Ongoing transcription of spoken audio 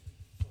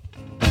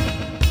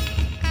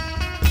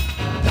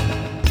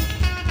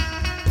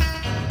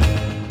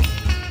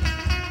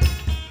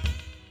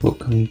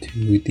welcome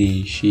to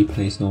the She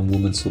Plays On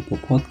Women's Football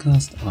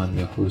podcast. I'm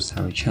your host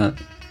Harry Chan.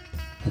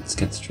 Let's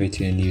get straight to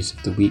the news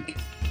of the week.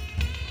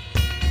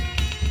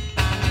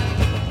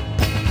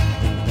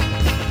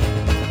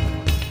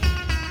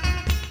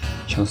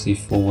 Chelsea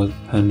forward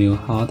Pernille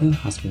Harder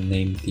has been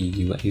named the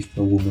UEFA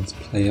Women's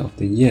Player of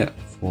the Year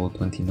for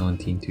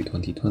 2019 to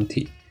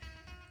 2020.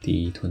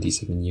 The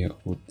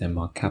 27-year-old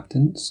Denmark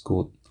captain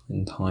scored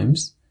 9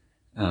 times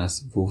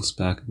as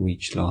Wolfsburg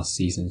reached last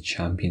season's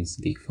Champions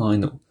League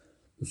final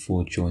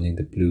before joining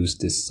the Blues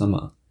this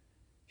summer.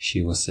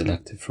 She was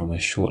selected from a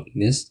short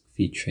list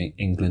featuring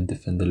England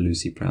defender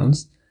Lucy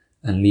Bronze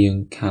and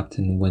Lyon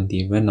captain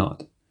Wendy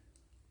Renard.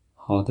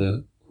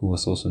 Harder, who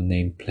was also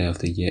named Player of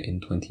the Year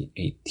in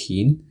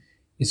 2018,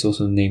 is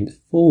also named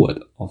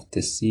Forward of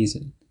this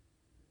season.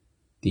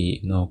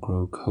 The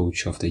inaugural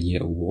Coach of the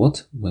Year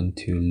award went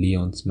to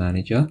Lyon's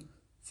manager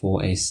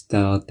for a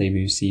stellar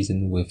debut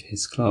season with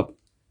his club.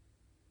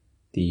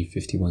 The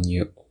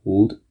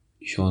 51-year-old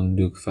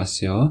Jean-Luc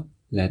Vasseur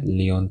led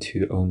Lyon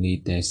to only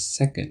their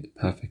second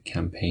perfect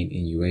campaign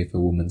in UEFA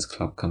Women's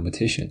Club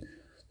competition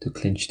to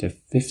clinch their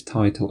 5th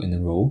title in a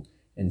row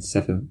and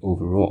 7th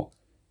overall,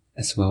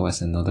 as well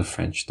as another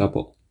French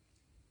double.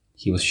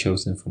 He was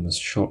chosen from a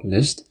short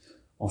list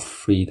of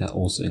 3 that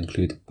also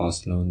included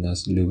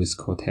Barcelona's Luis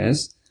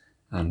Cortés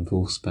and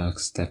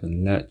Wolfsburg's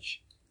Stefan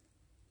Lerch.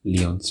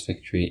 Lyon's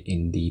victory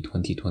in the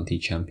 2020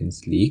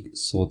 Champions League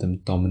saw them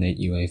dominate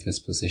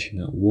UEFA's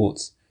positional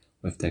awards,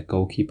 with their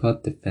goalkeeper,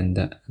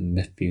 defender and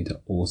midfielder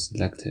all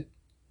selected.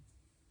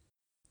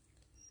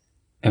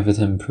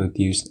 Everton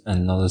produced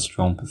another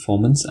strong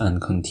performance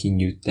and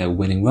continued their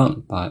winning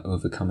run by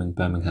overcoming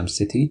Birmingham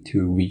City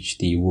to reach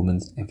the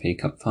Women's FA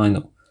Cup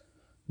final.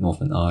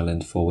 Northern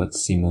Ireland forward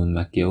Simone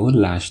McGill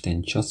lashed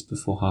in just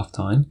before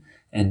half-time,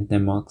 and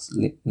Denmark's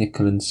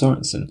Nicolin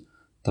Sorensen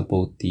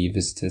doubled the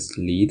visitors'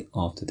 lead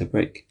after the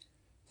break.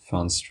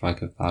 France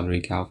striker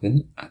Valerie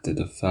Galvin added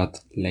a third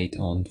late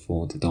on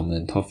for the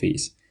dominant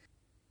Toffees.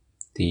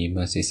 The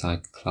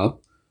Merseyside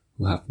club,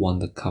 who have won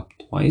the cup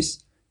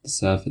twice,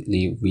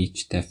 deservedly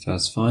reached their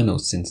first final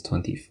since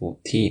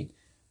 2014,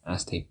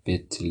 as they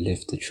bid to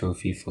lift the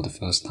trophy for the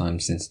first time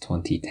since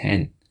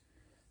 2010.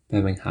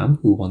 Birmingham,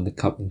 who won the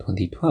cup in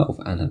 2012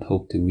 and had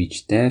hoped to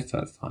reach their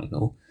third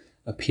final,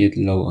 appeared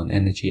low on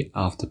energy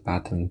after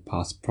battling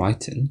past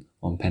Brighton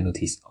on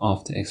penalties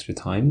after extra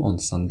time on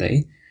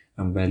Sunday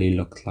and rarely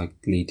looked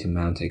likely to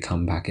mount a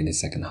comeback in the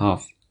second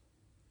half.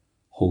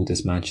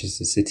 Holders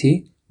Manchester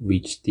City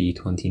reached the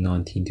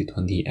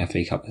 2019-20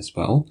 FA Cup as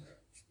well,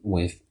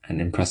 with an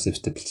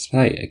impressive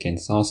display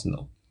against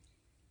Arsenal.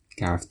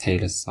 Gareth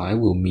Taylor's side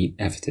will meet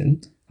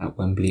Everton at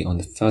Wembley on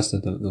the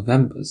 1st of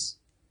November.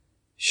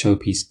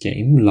 Showpiece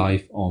game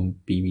live on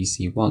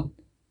BBC One.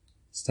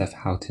 Steph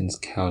Houghton's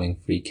curling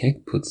free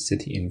kick put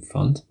City in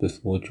front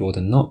before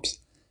Jordan Nobbs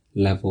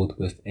levelled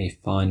with a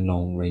fine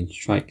long-range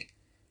strike,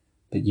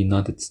 but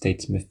United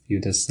States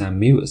midfielder Sam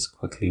Mewis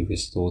quickly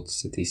restored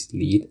City's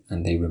lead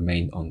and they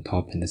remained on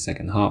top in the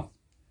second half.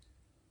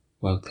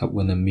 World Cup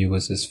winner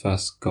Mewis'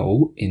 first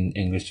goal in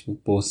English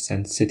football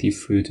sent City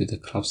through to the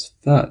club's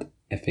 3rd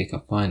FA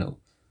Cup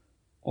final,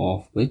 all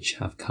of which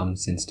have come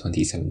since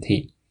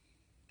 2017.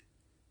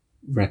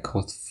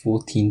 Record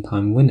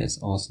 14-time winners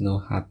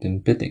Arsenal had been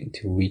bidding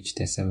to reach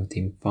their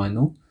 17th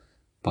final,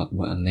 but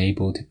were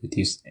unable to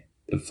produce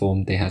the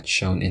form they had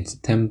shown in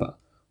September,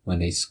 when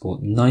they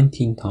scored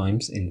 19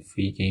 times in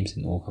 3 games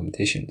in all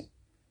competitions.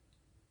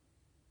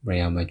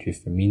 Real Madrid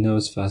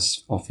Firmino's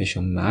first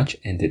official match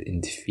ended in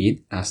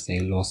defeat as they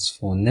lost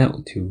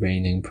 4-0 to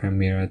reigning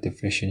Premier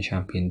Division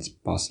champions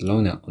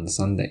Barcelona on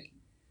Sunday.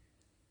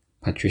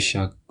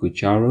 Patricia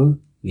Gujaro,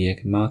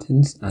 Lieke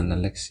Martens and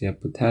Alexia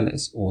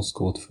Putellas all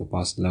scored for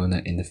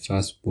Barcelona in the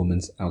first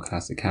Women's El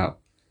Clasico.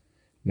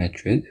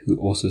 Madrid, who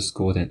also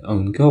scored an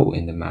own goal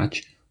in the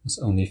match, was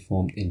only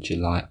formed in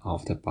July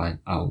after buying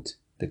out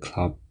the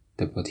club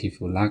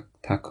Deportivo La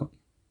Tacon.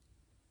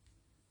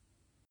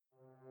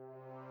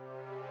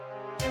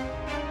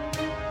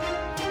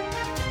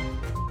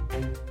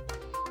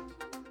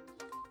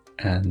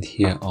 And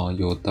here are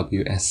your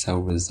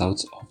WSL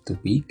results of the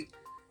week.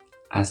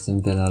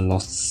 Aston Villa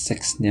lost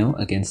 6-0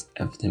 against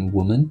Everton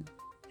Women.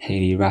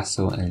 Hayley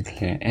Raso and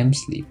Claire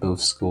Emsley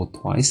both scored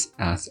twice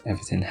as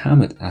Everton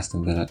hammered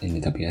Aston Villa in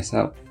the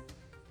WSL.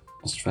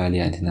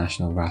 Australia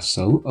international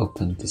Raso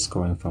opened the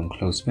scoring from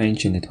close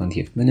range in the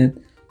 20th minute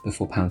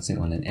before pouncing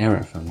on an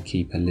error from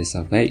keeper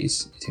Lisa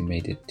Vase to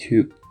make it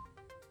 2.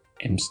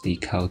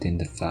 Emsley curled in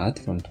the third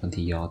from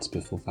 20 yards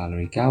before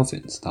Valerie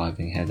Galvin's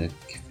diving header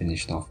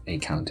finished off a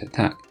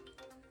counter-attack.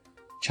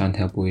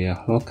 Chantal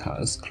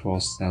Boyer-Hawker's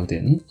cross sailed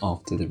in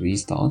after the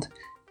restart,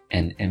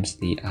 and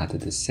Emsley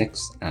added the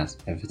 6th as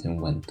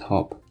Everton went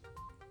top.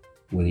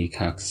 Willie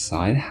Kirk's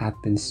side had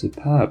been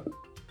superb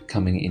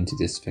coming into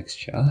this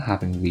fixture,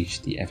 having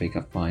reached the FA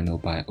Cup final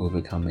by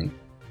overcoming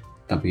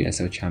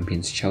WSL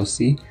champions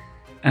Chelsea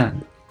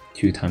and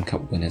 2-time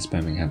cup winners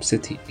Birmingham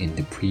City in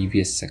the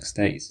previous 6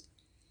 days.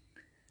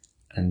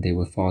 And they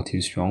were far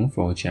too strong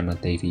for Gemma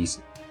Davies'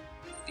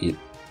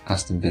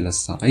 Aston Villa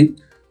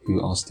side,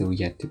 who are still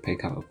yet to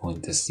pick up a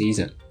point this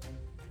season.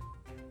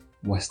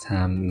 West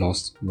Ham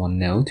lost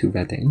 1-0 to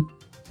Reading,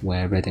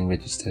 where Reading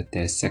registered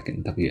their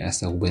second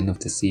WSL win of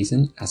the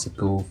season as a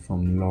goal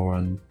from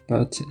Lauren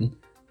Burton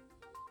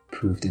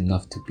proved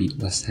enough to beat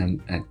West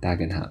Ham at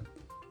Dagenham.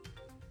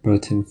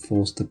 Burton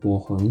forced the ball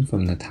home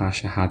from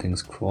Natasha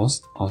Hadding's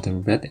cross after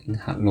Reading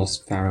had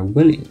lost Farrah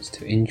Williams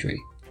to injury.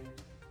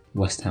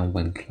 West Ham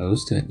went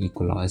close to an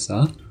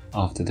equaliser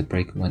after the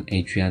break when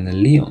Adriana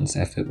Leon's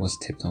effort was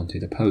tipped onto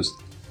the post.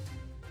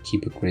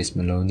 Keeper Grace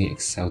Maloney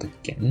excelled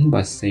again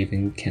by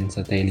saving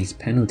Kenza Daly's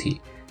penalty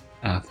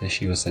after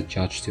she was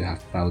adjudged to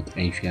have fouled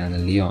Adriana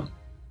Leon.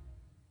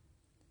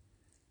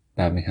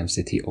 Birmingham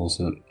City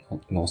also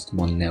lost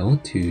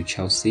 1-0 to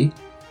Chelsea.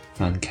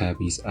 Fran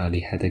Kirby's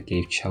early header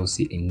gave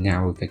Chelsea a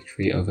narrow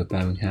victory over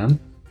Birmingham,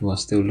 who are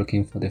still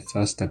looking for their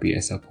first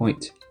WSL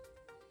point.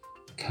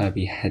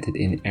 Kirby headed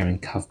in Erin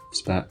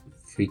Cuthbert's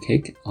free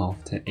kick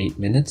after 8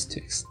 minutes to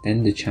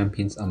extend the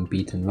champions'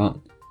 unbeaten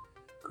run.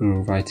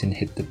 Guro Reiten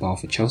hit the bar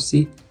for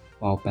Chelsea,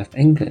 while Beth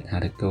England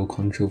had a goal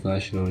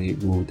controversially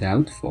ruled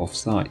out for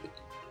offside.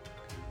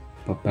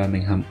 But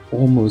Birmingham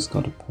almost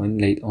got a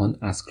point late on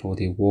as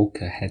Claudia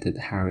Walker headed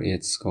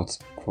Harriet Scott's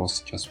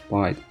cross just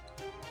wide.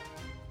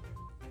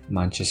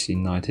 Manchester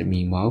United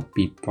meanwhile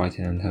beat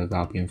Brighton and Hove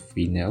Albion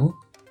 3-0.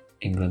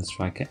 England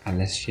striker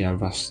Alessia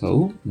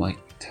Russo made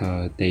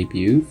her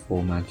debut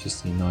for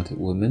Manchester United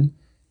women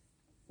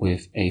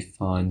with a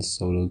fine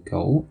solo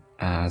goal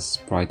as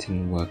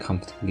Brighton were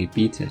comfortably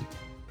beaten.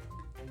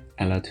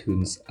 Ella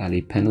Toon's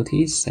early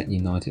penalties set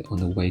United on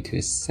the way to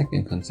a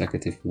second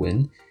consecutive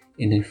win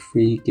in a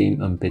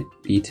 3-game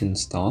unbeaten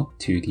start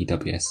to the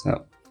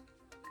WSL.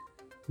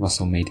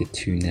 Russell made it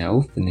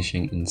 2-0,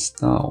 finishing in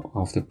style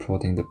after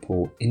prodding the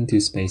ball into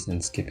space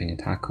and skipping a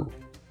tackle.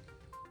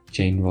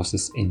 Jane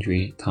Ross's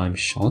injury time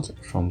shot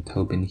from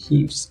Tobin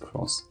Heath's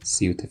cross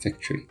sealed the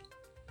victory.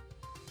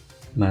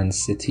 Man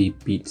City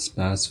beat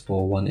Spurs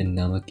 4-1 in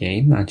another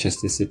game,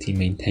 Manchester City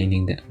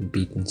maintaining their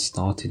unbeaten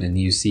start to the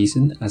new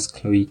season as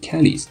Chloe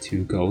Kelly's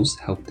 2 goals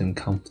helped them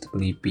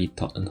comfortably beat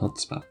Tottenham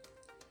Hotspur.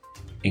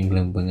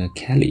 England winger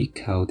Kelly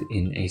curled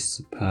in a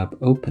superb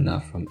opener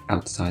from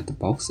outside the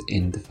box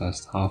in the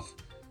first half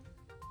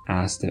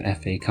as the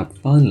FA Cup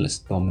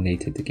finalists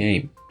dominated the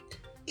game.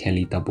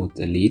 Kelly doubled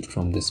the lead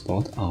from the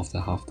spot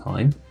after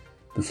half-time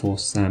before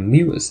Sam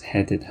Mewers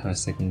headed her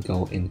second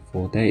goal in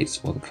 4 days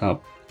for the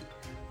club.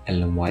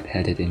 Ellen White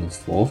headed in a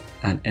fourth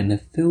and Anna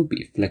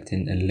Philby flicked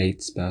in a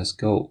late Spurs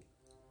goal.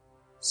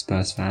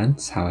 Spurs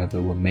fans,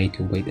 however, were made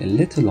to wait a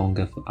little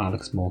longer for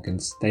Alex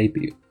Morgan's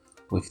debut,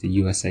 with the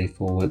USA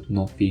forward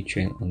not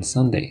featuring on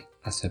Sunday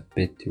as her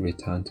bid to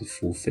return to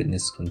full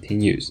fitness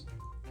continues.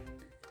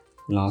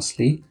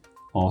 Lastly,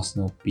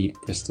 Arsenal beat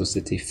Bristol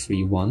City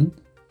 3-1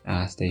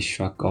 as they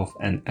shrugged off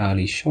an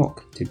early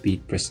shock to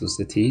beat Bristol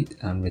City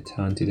and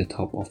return to the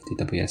top of the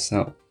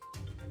WSL.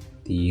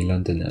 The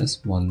Londoners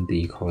won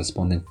the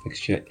corresponding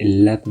fixture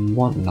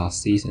 11-1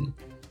 last season,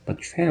 but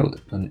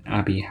trailed when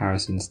Abby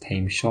Harrison's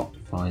tame shot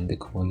found the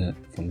corner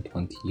from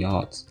 20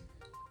 yards.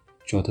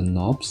 Jordan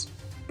Nobbs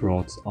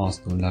brought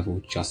Arsenal level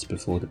just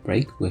before the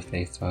break with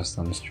a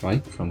first-time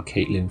strike from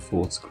Caitlin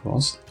Ford's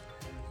cross,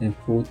 and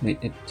Ford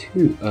made it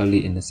 2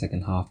 early in the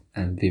second half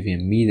and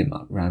Vivian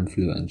Miedema ran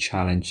through and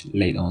challenged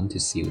late on to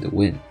seal the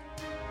win.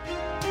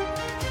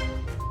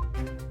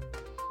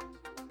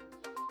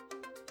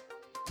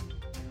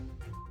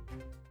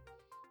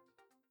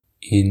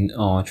 In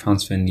our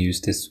transfer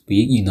news this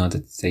week,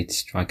 United States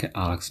striker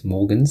Alex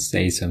Morgan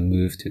says her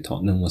move to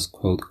Tottenham was,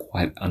 quote,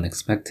 quite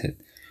unexpected,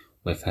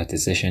 with her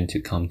decision to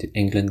come to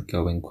England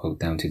going, quote,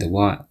 down to the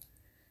wire.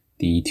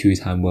 The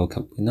 2-time World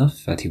Cup winner,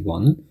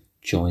 31,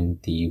 joined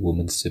the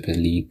Women's Super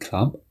League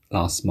club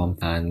last month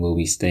and will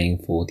be staying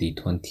for the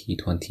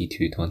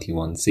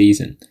 2020-21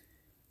 season.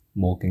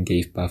 Morgan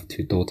gave birth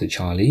to daughter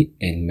Charlie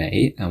in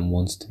May and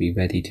wants to be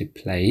ready to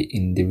play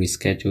in the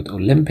rescheduled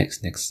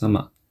Olympics next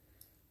summer.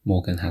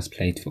 Morgan has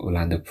played for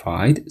Orlando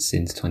Pride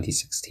since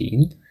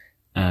 2016,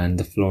 and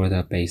the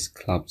Florida-based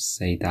clubs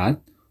say that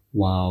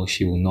while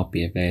she will not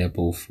be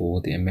available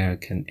for the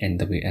American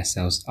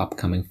NWSL's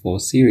upcoming fall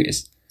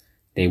series,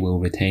 they will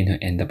retain her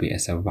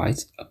NWSL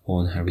rights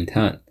upon her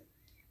return.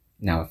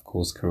 Now, of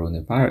course,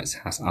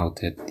 coronavirus has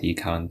altered the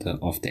calendar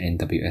of the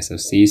NWSL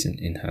season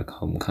in her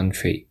home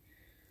country.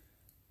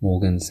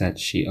 Morgan said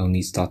she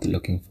only started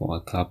looking for a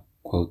club,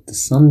 quote, the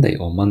Sunday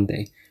or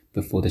Monday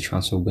before the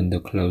transfer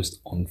window closed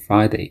on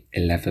Friday,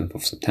 11th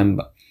of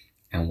September,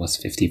 and was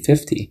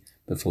 50-50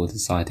 before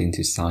deciding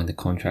to sign the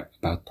contract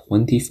about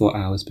 24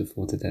 hours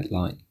before the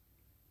deadline.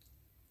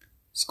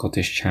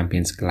 Scottish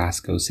champions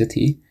Glasgow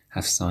City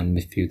have signed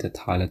midfielder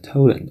Tyler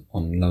Toland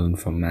on loan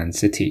from Man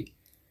City.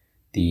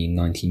 The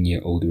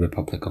 19-year-old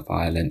Republic of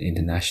Ireland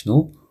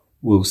international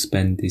will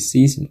spend the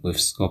season with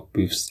Scott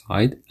Booth's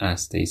side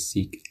as they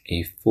seek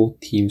a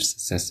 14th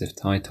successive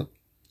title.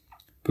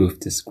 Booth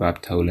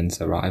described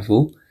Toland's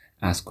arrival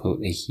as,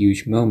 quote, a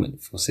huge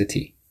moment for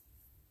City.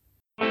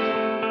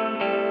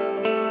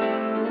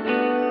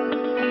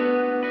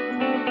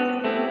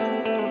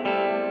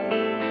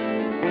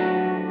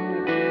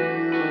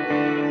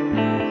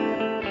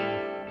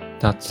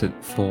 That's it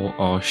for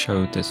our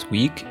show this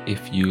week.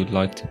 If you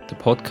liked the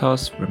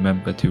podcast,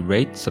 remember to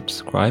rate,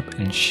 subscribe,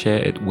 and share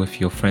it with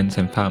your friends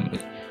and family.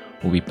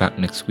 We'll be back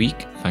next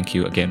week. Thank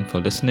you again for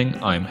listening.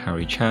 I'm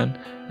Harry Chan,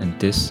 and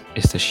this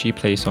is the She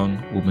Plays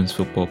On Women's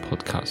Football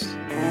Podcast.